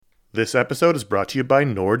This episode is brought to you by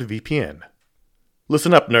NordVPN.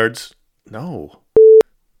 Listen up, nerds. No.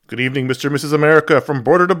 Good evening, Mr. and Mrs. America, from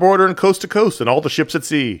border to border and coast to coast and all the ships at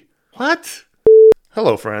sea. What?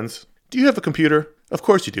 Hello, friends. Do you have a computer? Of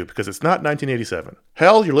course you do, because it's not 1987.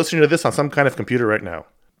 Hell, you're listening to this on some kind of computer right now.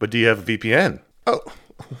 But do you have a VPN? Oh,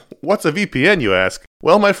 what's a VPN, you ask?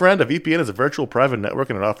 Well, my friend, a VPN is a virtual private network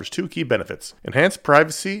and it offers two key benefits: enhanced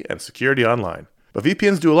privacy and security online. But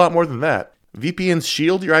VPNs do a lot more than that. VPNs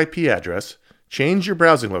shield your IP address, change your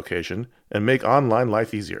browsing location, and make online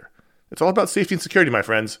life easier. It's all about safety and security, my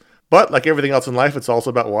friends. But like everything else in life, it's also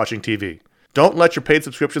about watching TV. Don't let your paid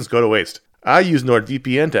subscriptions go to waste. I use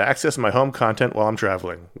NordVPN to access my home content while I'm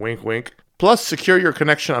traveling. Wink, wink. Plus, secure your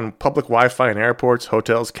connection on public Wi-Fi in airports,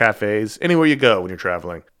 hotels, cafes, anywhere you go when you're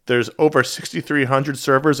traveling. There's over 6,300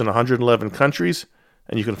 servers in 111 countries,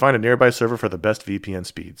 and you can find a nearby server for the best VPN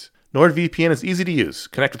speeds. NordVPN is easy to use.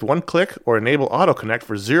 Connect with one click or enable auto-connect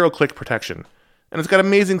for zero-click protection. And it's got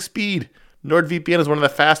amazing speed. NordVPN is one of the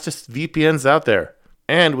fastest VPNs out there.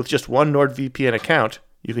 And with just one NordVPN account,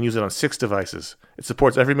 you can use it on 6 devices. It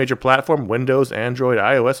supports every major platform: Windows, Android,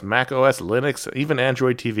 iOS, macOS, Linux, even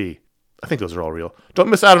Android TV. I think those are all real. Don't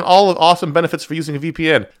miss out on all the awesome benefits for using a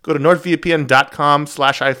VPN. Go to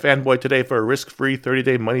nordvpn.com/ifanboy today for a risk-free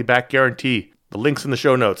 30-day money-back guarantee. The link's in the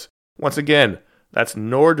show notes. Once again, that's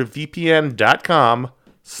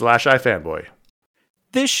nordvpn.com/ifanboy.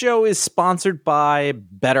 This show is sponsored by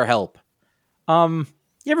BetterHelp. You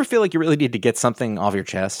ever feel like you really need to get something off your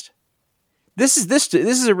chest? This is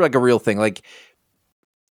like a real thing. Like,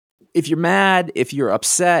 if you're mad, if you're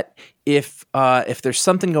upset, if there's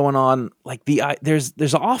something going on, like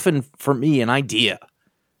there's often for me an idea.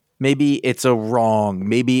 Maybe it's a wrong,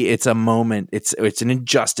 maybe it's a moment, it's an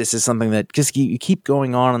injustice, it's something that just you keep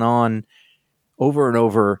going on and on over and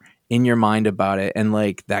over in your mind about it, and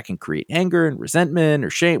like that can create anger and resentment or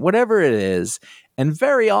shame, whatever it is. And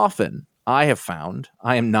very often I have found,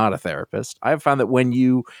 I am not a therapist, I have found that when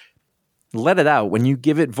you let it out, when you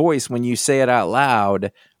give it voice, when you say it out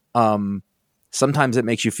loud, sometimes it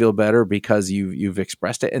makes you feel better because you've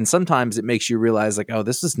expressed it, and sometimes it makes you realize like, oh,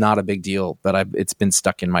 this is not a big deal, but it's been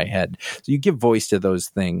stuck in my head. So you give voice to those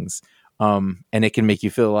things, and it can make you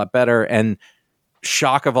feel a lot better. And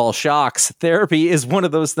shock of all shocks, therapy is one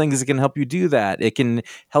of those things that can help you do that. It can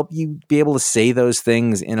help you be able to say those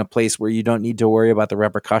things in a place where you don't need to worry about the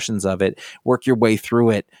repercussions of it, work your way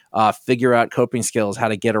through it, figure out coping skills, how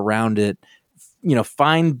to get around it,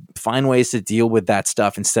 find ways to deal with that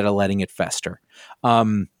stuff instead of letting it fester.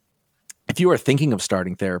 If you are thinking of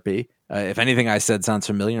starting therapy, if anything I said sounds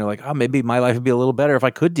familiar, you're like, oh, maybe my life would be a little better if I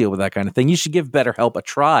could deal with that kind of thing, you should give BetterHelp a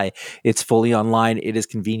try. It's fully online. It is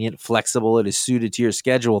convenient, flexible. It is suited to your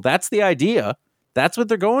schedule. That's the idea. That's what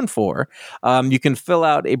they're going for. You can fill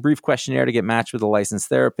out a brief questionnaire to get matched with a licensed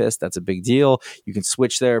therapist. That's a big deal. You can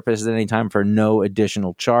switch therapists at any time for no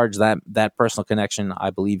additional charge. That personal connection, I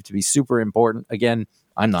believe, to be super important. Again,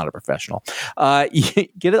 I'm not a professional. Get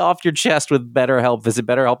it off your chest with BetterHelp. Visit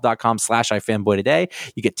BetterHelp.com/ifanboy today.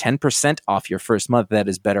 You get 10% off your first month. That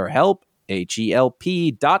is BetterHelp,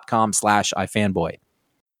 HELP.com/ifanboy.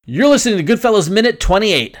 You're listening to Goodfellas Minute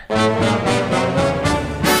 28.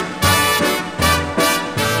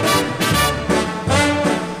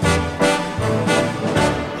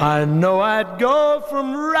 I know I'd go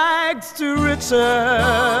from rags to riches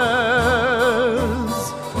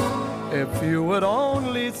if you would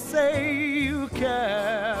only say you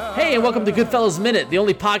care. Hey, and welcome to Goodfellas Minute, the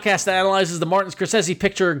only podcast that analyzes the Martin Scorsese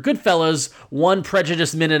picture Goodfellas one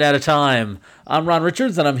prejudiced minute at a time. I'm Ron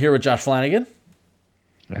Richards, and I'm here with Josh Flanagan.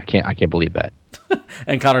 I can't believe that.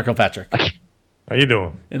 And Connor Kilpatrick. How you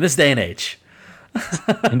doing? In this day and age.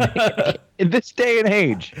 In this day and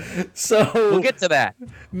age. So we'll get to that.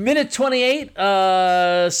 Minute 28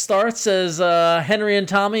 starts as Henry and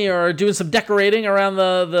Tommy are doing some decorating around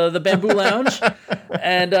the bamboo lounge,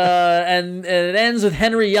 and it ends with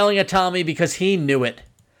Henry yelling at Tommy because he knew it.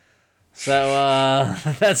 So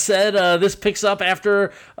that said, this picks up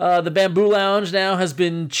after the bamboo lounge now has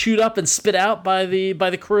been chewed up and spit out by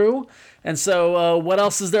the crew. And so, what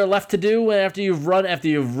else is there left to do after you've run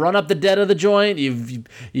up the debt of the joint?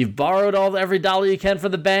 You've borrowed every dollar you can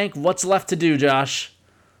from the bank. What's left to do, Josh?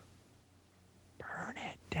 Burn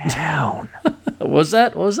it down. What was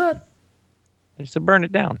that? Just to burn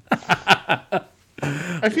it down.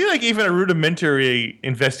 I feel like even a rudimentary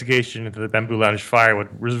investigation into the Bamboo Lounge fire would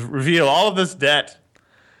reveal all of this debt.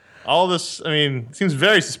 All of this, it seems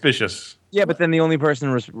very suspicious. Yeah, but then the only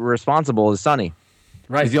person responsible is Sonny.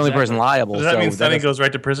 Right. He's the only person liable. Does that mean Sonny goes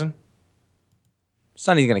right to prison?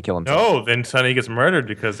 Sonny's going to kill himself. No, then Sonny gets murdered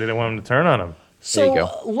because they don't want him to turn on him. So There you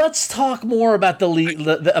go. let's talk more about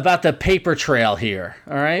about the paper trail here.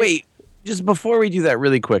 All right. Wait, just before we do that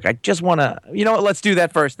really quick, I just want to, you know what, let's do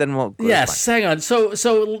that first, then we'll. Yes, hang on. So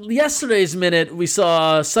yesterday's minute, we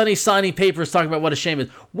saw Sonny signing papers talking about what a shame it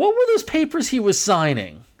is. What were those papers he was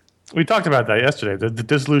signing? We talked about that yesterday. The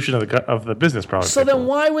dissolution of the business probably. So then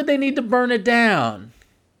why would they need to burn it down?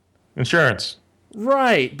 Insurance.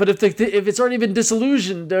 Right, but if it's already been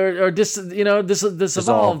disillusioned or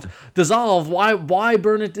dissolved, why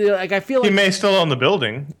burn it? Like I feel He like may still own the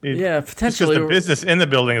building. Yeah, Just potentially. because the business in the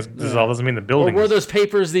building is dissolved doesn't mean the or building. were is- those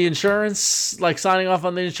papers the insurance, like signing off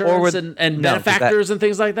on the insurance with- and no, benefactors and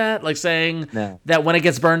things like that, like saying No. that when it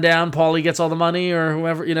gets burned down, Paulie gets all the money or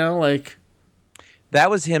whoever, like. That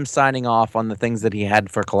was him signing off on the things that he had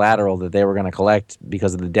for collateral that they were going to collect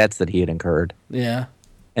because of the debts that he had incurred. Yeah,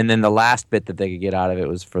 And then the last bit that they could get out of it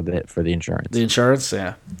was for the insurance. the insurance.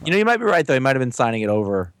 Yeah, You know, you might be right though. He might have been signing it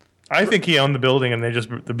over. I think he owned the building, and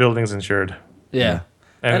the building's insured. yeah.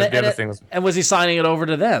 And the other thing was and was he signing it over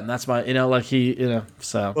to them? That's my, like he,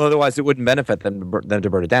 so. Well, otherwise it wouldn't benefit them to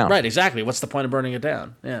burn it down. Right, exactly. What's the point of burning it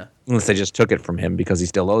down? Yeah. Unless they just took it from him because he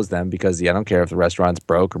still owes them. Because I don't care if the restaurant's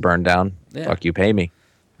broke or burned down. Yeah. Fuck you, pay me.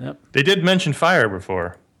 they did mention fire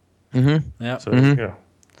before. Yeah. So there you go.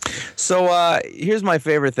 So here's my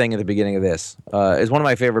favorite thing at the beginning of this. Is one of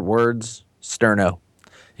my favorite words, sterno.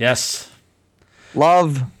 Yes.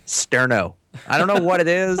 Love sterno. I don't know what it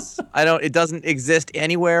is. It doesn't exist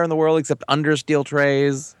anywhere in the world except under steel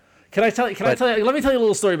trays. Can I tell you? Let me tell you a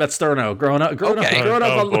little story about Sterno. Growing up.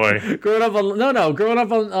 Oh, boy. Growing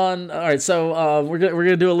up on. All right, so we're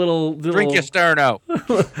gonna do a little. Drink your sterno.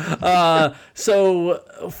 So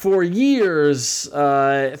for years,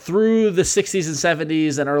 through the 60s and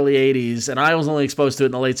 70s and early 80s, and I was only exposed to it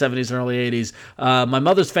in the late 70s and early 80s. My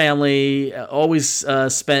mother's family always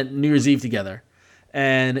spent New Year's Eve together,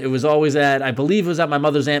 and it was always I believe it was at my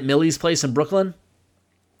mother's Aunt Millie's place in Brooklyn,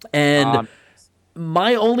 and.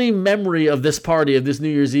 My only memory of this party, of this New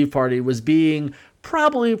Year's Eve party, was being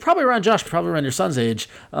probably around Josh, probably around your son's age,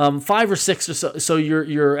 5 or 6 or so. So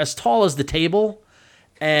you're as tall as the table,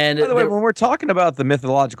 and By the way, when we're talking about the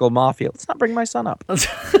mythological mafia, let's not bring my son up. no,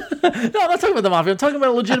 I'm not talking about the mafia. I'm talking about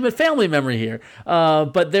a legitimate family memory here.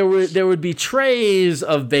 But there would be trays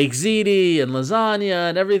of baked ziti and lasagna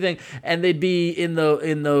and everything, and they'd be in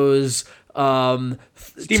those.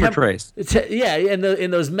 Steamer trays. In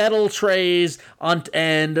those metal trays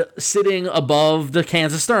and sitting above the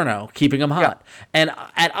cans of Sterno, keeping them hot. Yeah. And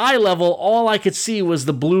at eye level, all I could see was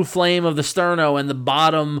the blue flame of the Sterno and the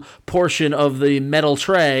bottom portion of the metal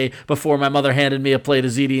tray before my mother handed me a plate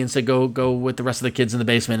of ziti and said, "Go with the rest of the kids in the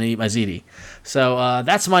basement and eat my ziti." So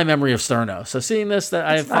that's my memory of Sterno. So seeing this,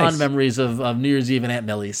 I have fond nice. memories of New Year's Eve and Aunt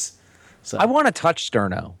Millie's. So I want to touch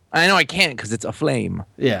sterno. I know I can't because it's a flame.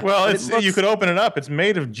 yeah, Well, looks- you could open it up. It's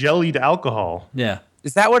made of jellied alcohol. yeah,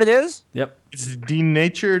 Is that what it is? yep. It's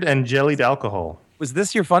denatured and jellied alcohol. Was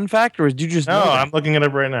this your fun fact, or did you just No, know that? I'm looking it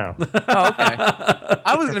up right now. Oh, okay.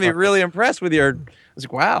 I was going to be really impressed with your. I was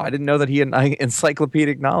like, wow, I didn't know that he had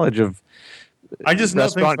encyclopedic knowledge of I just know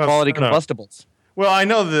things restaurant about quality Sterno. combustibles. Well, I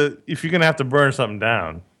know that if you're gonna have to burn something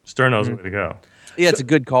down, Sterno's the way to go. Yeah, it's a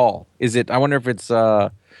good call. Is it? I wonder if it's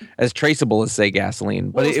as traceable as, say, gasoline.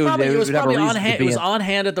 But Well, it was would have a probably reason on to hand. It be was in- on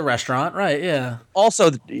hand at the restaurant, right? Yeah. Also,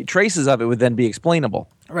 the traces of it would then be explainable.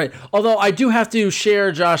 Right. Although I do have to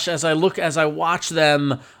share, Josh, as I watch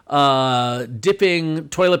them dipping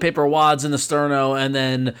toilet paper wads in the Sterno and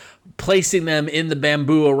then placing them in the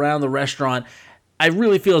bamboo around the restaurant, I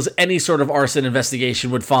really feel as any sort of arson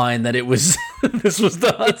investigation would find that it was this was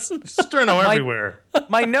done. Sterno everywhere.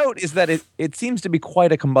 My note is that it seems to be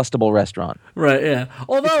quite a combustible restaurant. Right. Yeah.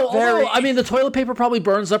 Although very- I mean, the toilet paper probably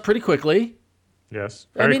burns up pretty quickly. Yes.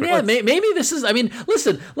 I very mean, quick. yeah, maybe this is. I mean,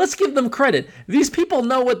 listen, let's give them credit. These people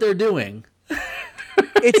know what they're doing.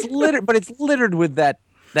 It's littered, but it's littered with that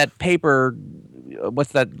paper.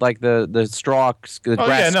 What's that? Like the straw. The Oh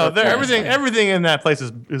grass yeah, no. stuff. Everything in that place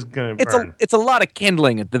is gonna burn. It's a lot of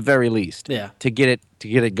kindling at the very least. Yeah. To get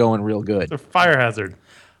it going real good. It's a fire hazard.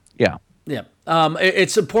 Yeah. Yeah.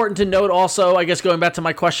 It's important to note also, I guess going back to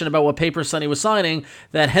my question about what paper Sonny was signing,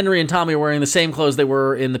 that Henry and Tommy are wearing the same clothes they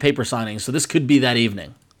were in the paper signing. So this could be that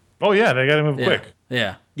evening. Oh yeah, they gotta move Yeah. quick.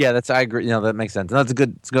 Yeah. Yeah, I agree. That makes sense. And that's a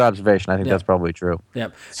good observation. I think Yeah. that's probably true.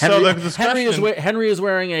 Yep. So the discussion- Henry is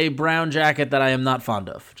wearing a brown jacket that I am not fond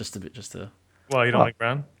of. Just to. Well, you don't like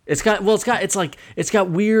brown? It's got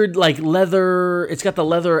weird like leather. It's got the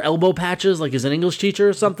leather elbow patches, like he's an English teacher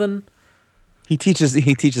or something. He teaches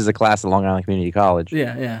a class at Long Island Community College.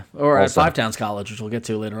 Yeah, yeah. Or Also. at Five Towns College, which we'll get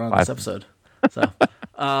to later on in this episode. So,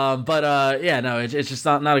 no, it's just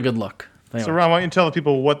not a good look. Anyway. So, Ron, why don't you tell the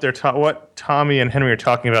people what what Tommy and Henry are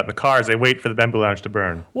talking about in the car as they wait for the Bamboo Lounge to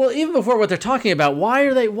burn? Well, even before what they're talking about,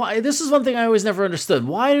 why this is one thing I always never understood.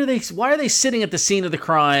 Why are they sitting at the scene of the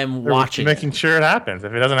crime watching? Making sure it happens.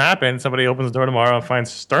 If it doesn't happen, somebody opens the door tomorrow and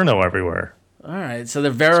finds Sterno everywhere. All right, so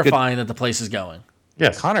they're verifying that the place is going.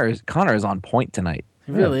 Yes. Connor is on point tonight.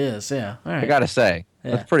 He really is, yeah. All right. I gotta say,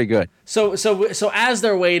 that's pretty good. So as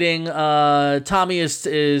they're waiting, Tommy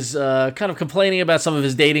is kind of complaining about some of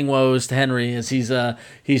his dating woes to Henry as he's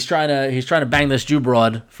trying to bang this Jew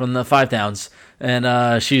broad from the Five Towns, and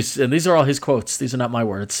these are all his quotes. These are not my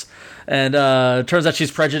words. And turns out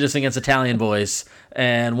she's prejudiced against Italian boys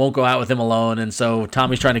and won't go out with him alone. And so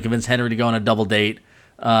Tommy's trying to convince Henry to go on a double date.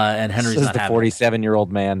 And Henry's This is not the having it.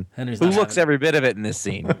 47-year-old man Henry's who not looks having every bit of it in this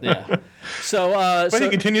scene. Yeah. So, But he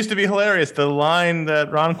continues to be hilarious. The line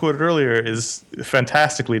that Ron quoted earlier is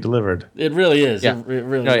fantastically delivered. it really is. Yeah. It really, Oh,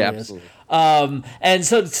 really yeah, is. absolutely. And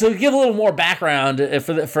so to give a little more background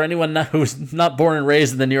for anyone who's not born and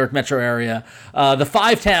raised in the New York metro area, the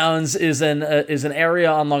Five Towns is an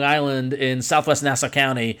area on Long Island in southwest Nassau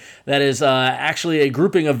County that is actually a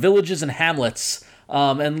grouping of villages and hamlets.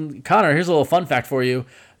 And Connor, here's a little fun fact for you.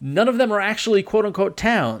 None of them are actually quote unquote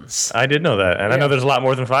towns. I did know that, and I know there's a lot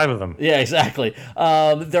more than 5 of them. Yeah, exactly.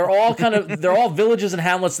 They're all villages and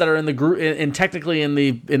hamlets that are in the group, technically in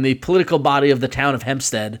the political body of the town of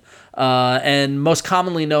Hempstead. And most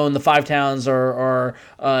commonly known, the Five Towns are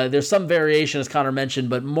there's some variation, as Connor mentioned,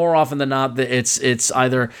 but more often than not, it's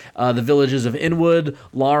either the villages of Inwood,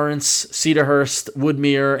 Lawrence, Cedarhurst,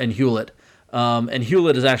 Woodmere, and Hewlett. And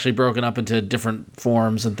Hewlett is actually broken up into different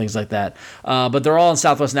forms and things like that. But they're all in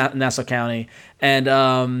southwest Nassau County.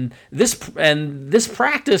 And this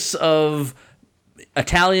practice of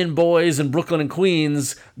Italian boys in Brooklyn and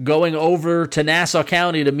Queens going over to Nassau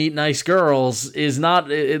County to meet nice girls is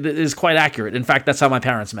quite accurate. In fact, that's how my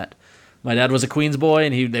parents met. My dad was a Queens boy,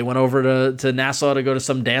 and they went over to Nassau to go to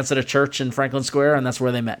some dance at a church in Franklin Square, and that's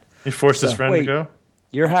where they met. He forced his friend to wait. go?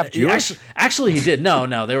 You're half Jewish? Actually, he did.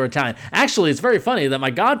 No, they were Italian. Actually, it's very funny that my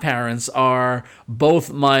godparents are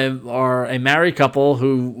a married couple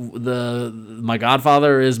who my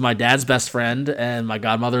godfather is my dad's best friend and my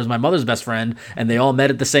godmother is my mother's best friend, and they all met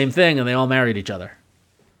at the same thing and they all married each other.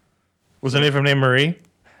 Was any of them named Marie?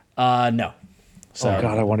 No. So, Oh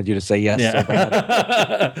God, I wanted you to say yes. So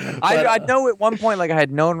bad. I know at one point, like I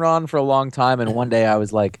had known Ron for a long time, and one day I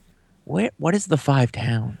was like, what is the Five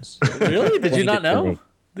Towns? really? Did you not know?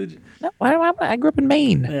 No, I grew up in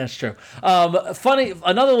Maine. Yeah, that's true. Funny.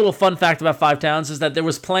 Another little fun fact about Five Towns is that there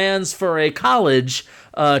was plans for a college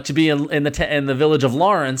to be in the village of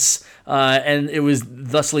Lawrence, and it was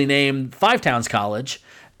thusly named Five Towns College.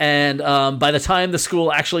 And by the time the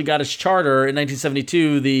school actually got its charter in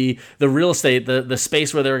 1972, the real estate, the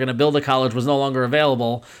space where they were going to build a college was no longer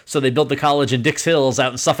available. So they built the college in Dix Hills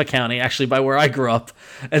out in Suffolk County, actually by where I grew up.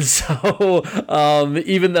 And so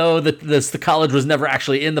even though the college was never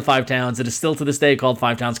actually in the Five Towns, it is still to this day called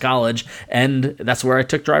Five Towns College. And that's where I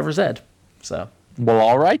took driver's ed. So. Well,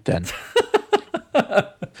 all right then.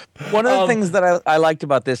 One of the things that I liked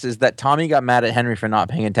about this is that Tommy got mad at Henry for not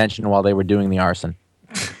paying attention while they were doing the arson.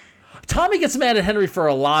 Tommy gets mad at Henry for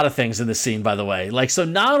a lot of things in this scene, by the way. Like, so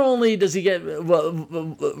not only does he get,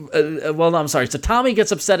 I'm sorry. So Tommy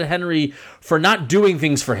gets upset at Henry for not doing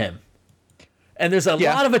things for him. And there's a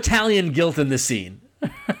lot of Italian guilt in this scene.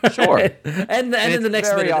 Sure. and in the next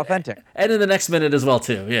very minute. authentic. And in the next minute as well,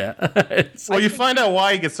 too. Yeah. Well, you find out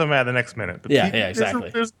why he gets so mad the next minute. But exactly.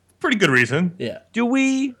 There's a pretty good reason. Yeah. Are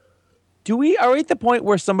we at the point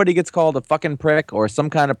where somebody gets called a fucking prick or some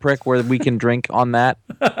kind of prick where we can drink on that?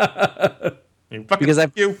 Because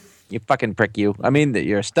you fucking prick you. I mean,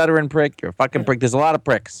 you're a stuttering prick. You're a fucking prick. There's a lot of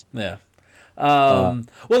pricks. Yeah. I'm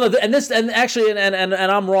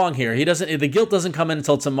wrong here. The guilt doesn't come in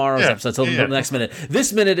until tomorrow's episode, until the next minute.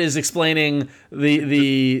 This minute is explaining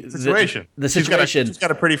the situation. The situation. She's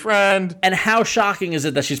got a pretty friend. And how shocking is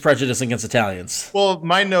it that she's prejudiced against Italians? Well,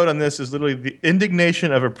 my note on this is literally the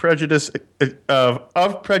indignation of a prejudice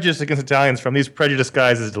of prejudice against Italians from these prejudiced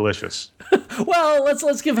guys is delicious. Well,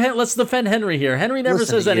 let's defend Henry here. Henry never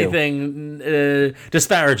says anything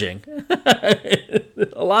disparaging.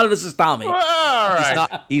 A lot of this is Tommy. All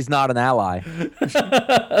right. He's not an ally.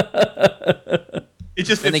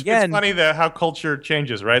 It's funny how culture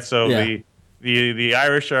changes, right? So the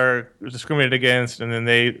Irish are discriminated against, and then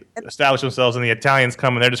they establish themselves, and the Italians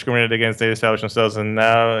come and they're discriminated against, they establish themselves, and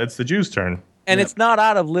now it's the Jews' turn. And it's not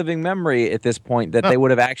out of living memory at this point that they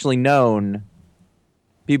would have actually known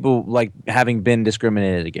people like having been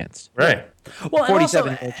discriminated against. Right. Well,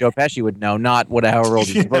 47-year-old Joe Pesci would know, not however old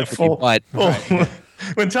he's supposed to be, but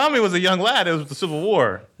When Tommy was a young lad, it was the Civil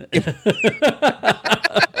War.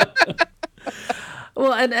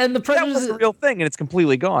 Well, and the That prejudice was a real thing, and it's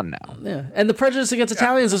completely gone now. Yeah, and the prejudice against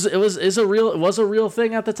Italians was a real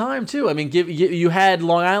thing at the time too. I mean, you had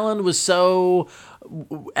Long Island was so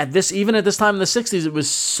at this time in the '60s, it was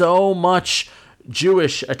so much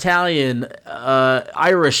Jewish, Italian,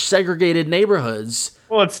 Irish segregated neighborhoods.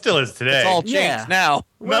 Well, it still is today. It's all changed now.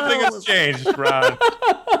 Nothing has changed, Ron.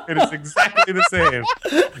 It is exactly the same.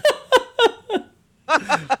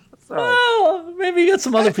 Well, maybe you got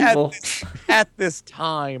some other people. At this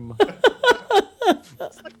time.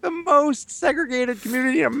 It's like the most segregated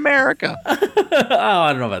community in America. Oh,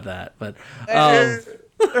 I don't know about that, but They're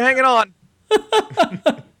hanging on.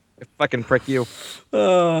 Fucking prick you.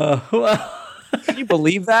 well, Can you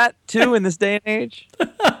believe that, too, in this day and age?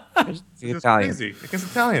 It's crazy.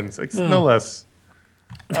 Against Italians. Like, no less.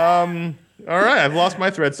 All right, I've lost my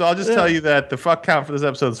thread, so I'll just tell you that the fuck count for this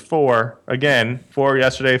episode is 4. Again, 4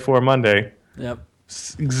 yesterday, 4 Monday. yep.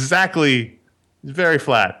 Exactly. Very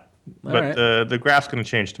flat. But right. the graph's going to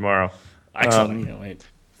change tomorrow. Excellent. Can't wait.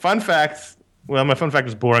 Fun fact. Well, my fun fact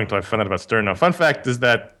was boring until I found out about Sterno. Fun fact is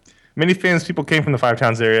that many famous people came from the Five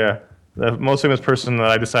Towns area. The most famous person that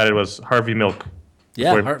I decided was Harvey Milk.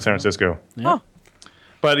 Yeah, San Francisco. Yeah.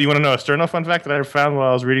 But you want to know a Sterno fun fact that I found while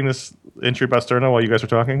I was reading this entry about Sterno while you guys were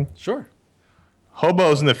talking? Sure.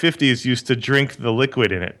 Hobos in the 50s used to drink the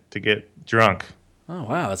liquid in it to get drunk. Oh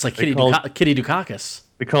wow, it's like They Kitty Dukakis.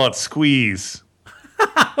 They call it squeeze. They'd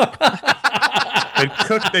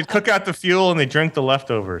cook out the fuel and they drink the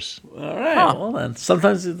leftovers. All right. Well then,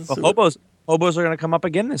 sometimes it's, Hobos are going to come up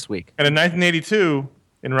again this week. And in 1982,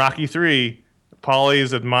 in Rocky III, Paulie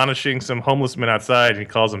is admonishing some homeless men outside and he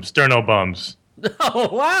calls them sterno bums. Oh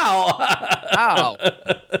wow! Wow.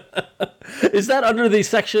 Is that under the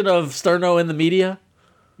section of Sterno in the media?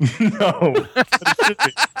 No.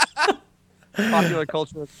 Popular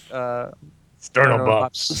culture. Sterno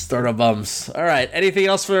bums. Sterno bums. All right. Anything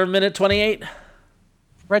else for minute 28?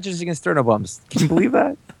 Prejudice against sternobums. Can you believe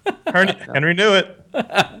that? Henry knew it.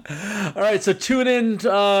 All right, so tune in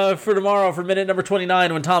for tomorrow for minute number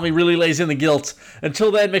 29 when Tommy really lays in the guilt.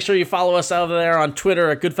 Until then, make sure you follow us out there on Twitter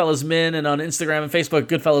at GoodfellasMin and on Instagram and Facebook,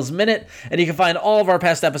 Goodfellas Minute. And you can find all of our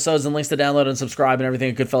past episodes and links to download and subscribe and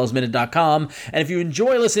everything at GoodfellasMinute.com. And if you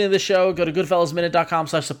enjoy listening to this show, go to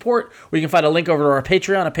GoodfellasMinute.com/support, where you can find a link over to our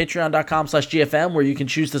Patreon at Patreon.com/GFM, where you can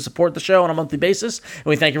choose to support the show on a monthly basis. And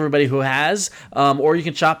we thank everybody who has. Or you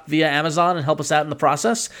can shop via Amazon and help us out in the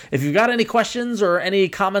process. If you've got any questions or any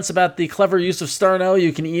comments about the clever use of Sterno,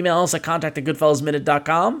 you can email us at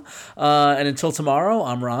contact@goodfellasminute.com. And until tomorrow,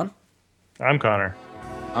 I'm Ron. I'm Connor.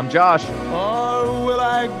 I'm Josh. Or will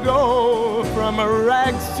I go from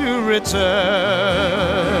rags to riches?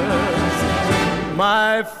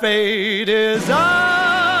 My fate is